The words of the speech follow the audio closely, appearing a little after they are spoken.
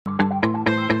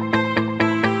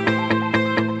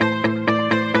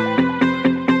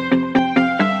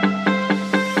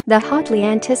The hotly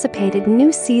anticipated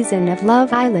new season of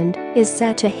Love Island is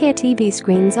set to hit TV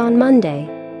screens on Monday.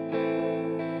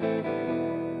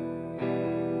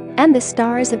 And the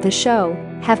stars of the show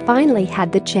have finally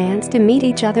had the chance to meet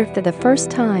each other for the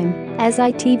first time as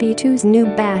ITV2's new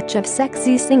batch of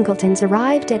sexy singletons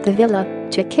arrived at the villa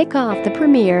to kick off the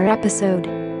premiere episode.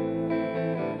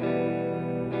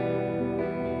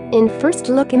 In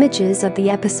first-look images of the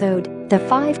episode, the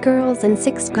 5 girls and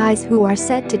 6 guys who are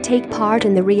set to take part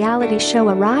in the reality show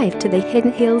arrive to the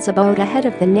Hidden Hills abode ahead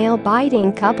of the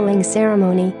nail-biting coupling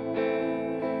ceremony.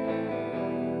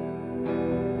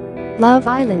 Love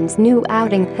Island's new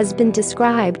outing has been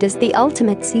described as the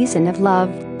ultimate season of love,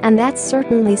 and that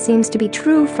certainly seems to be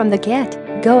true from the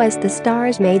get-go as the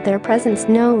stars made their presence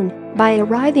known by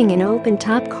arriving in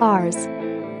open-top cars.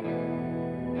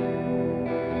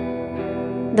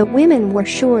 The women were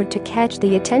sure to catch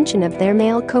the attention of their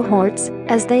male cohorts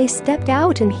as they stepped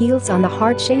out in heels on the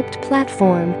heart-shaped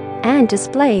platform and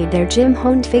displayed their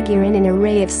gym-honed figure in an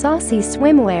array of saucy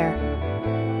swimwear.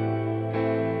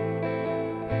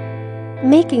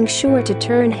 Making sure to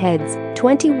turn heads,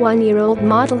 21-year-old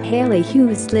model Hayley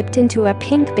Hughes slipped into a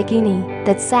pink bikini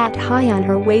that sat high on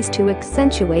her waist to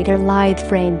accentuate her lithe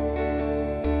frame.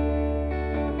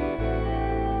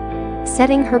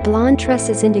 Setting her blonde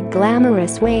tresses into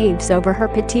glamorous waves over her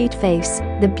petite face,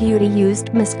 the beauty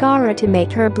used mascara to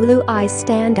make her blue eyes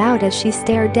stand out as she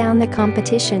stared down the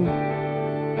competition.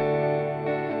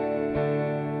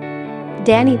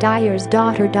 Danny Dyer's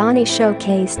daughter Donnie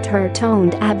showcased her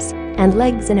toned abs and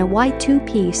legs in a white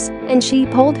two-piece, and she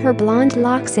pulled her blonde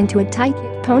locks into a tight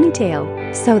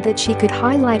ponytail so that she could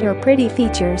highlight her pretty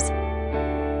features.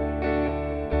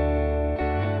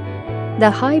 The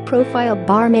high-profile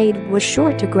barmaid was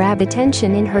sure to grab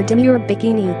attention in her demure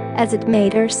bikini as it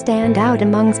made her stand out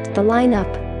amongst the lineup.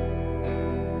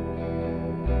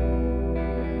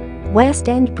 West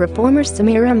End performer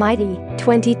Samira Mighty,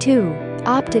 22,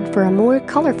 opted for a more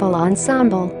colorful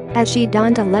ensemble as she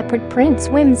donned a leopard-print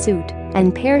swimsuit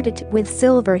and paired it with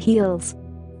silver heels.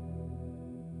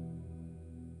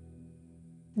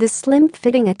 The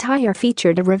slim-fitting attire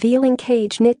featured a revealing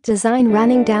cage knit design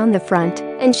running down the front,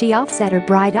 and she offset her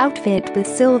bride outfit with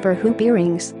silver hoop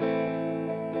earrings.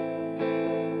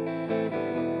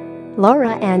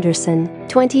 Laura Anderson,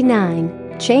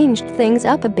 29, changed things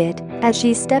up a bit as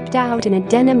she stepped out in a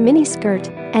denim miniskirt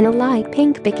and a light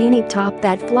pink bikini top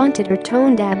that flaunted her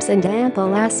toned abs and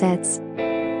ample assets.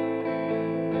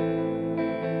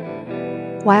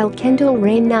 While Kendall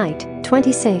Rae-Knight,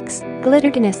 26,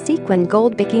 glittered in a sequin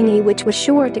gold bikini which was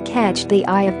sure to catch the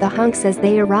eye of the hunks as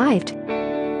they arrived.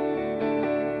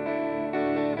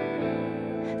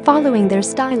 Following their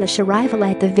stylish arrival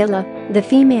at the villa, the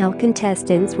female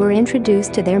contestants were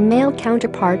introduced to their male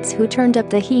counterparts who turned up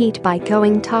the heat by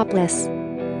going topless.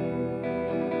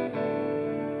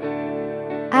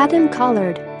 Adam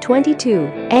Collard,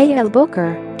 22, Eyal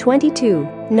Booker, 22,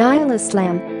 Niall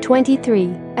Aslam, 23,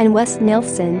 and Wes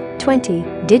Nelson, 20,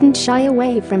 didn't shy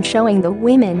away from showing the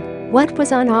women what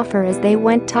was on offer as they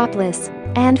went topless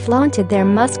and flaunted their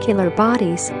muscular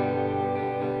bodies.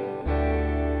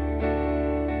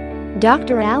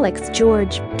 Dr. Alex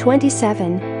George,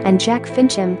 27, and Jack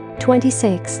Fincham,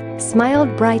 26,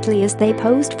 smiled brightly as they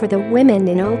posed for the women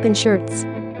in open shirts.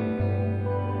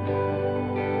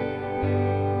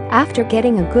 After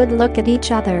getting a good look at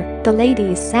each other, the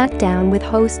ladies sat down with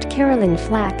host Caroline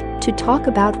Flack to talk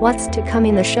about what's to come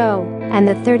in the show, and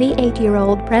the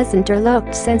 38-year-old presenter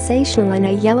looked sensational in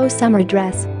a yellow summer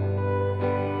dress.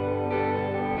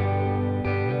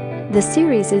 The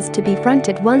series is to be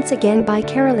fronted once again by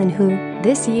Caroline, who,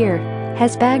 this year,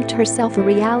 has bagged herself a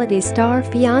reality star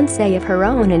fiancé of her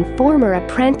own and former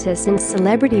apprentice and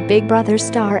Celebrity Big Brother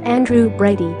star Andrew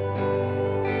Brady.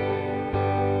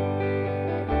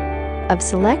 Of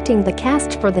selecting the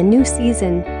cast for the new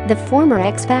season, the former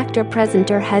X Factor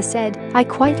presenter has said, "I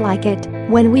quite like it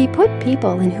when we put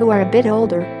people in who are a bit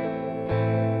older.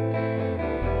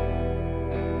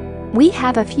 We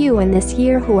have a few in this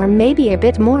year who are maybe a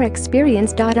bit more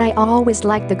experienced. I always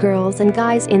like the girls and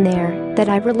guys in there that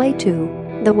I relate to,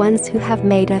 the ones who have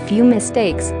made a few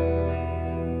mistakes.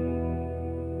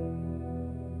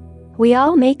 We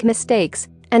all make mistakes,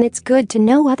 and it's good to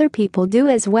know other people do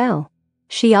as well."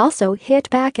 She also hit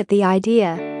back at the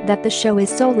idea that the show is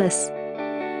soulless.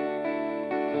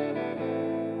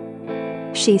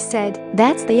 She said,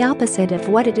 "That's the opposite of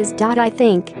what it is. I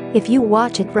think, if you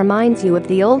watch it reminds you of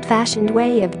the old-fashioned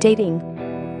way of dating.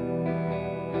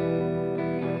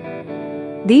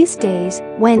 These days,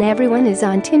 when everyone is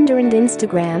on Tinder and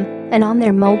Instagram and on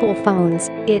their mobile phones,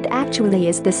 it actually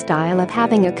is the style of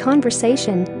having a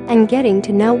conversation and getting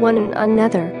to know one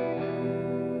another."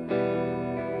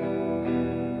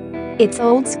 It's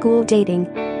old school dating.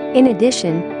 In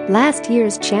addition, last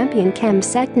year's champion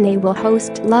competition.Danny will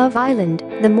host Love Island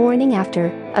the morning after,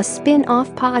 a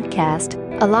spin-off podcast,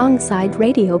 alongside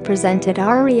radio presenter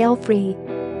Ariel Free.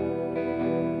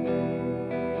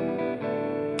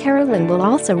 Caroline will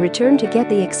also return to get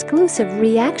the exclusive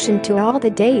reaction to all the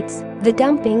dates, the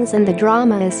dumpings and the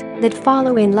dramas that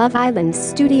follow in Love Island's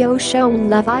studio show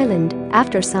Love Island,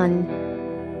 After Sun.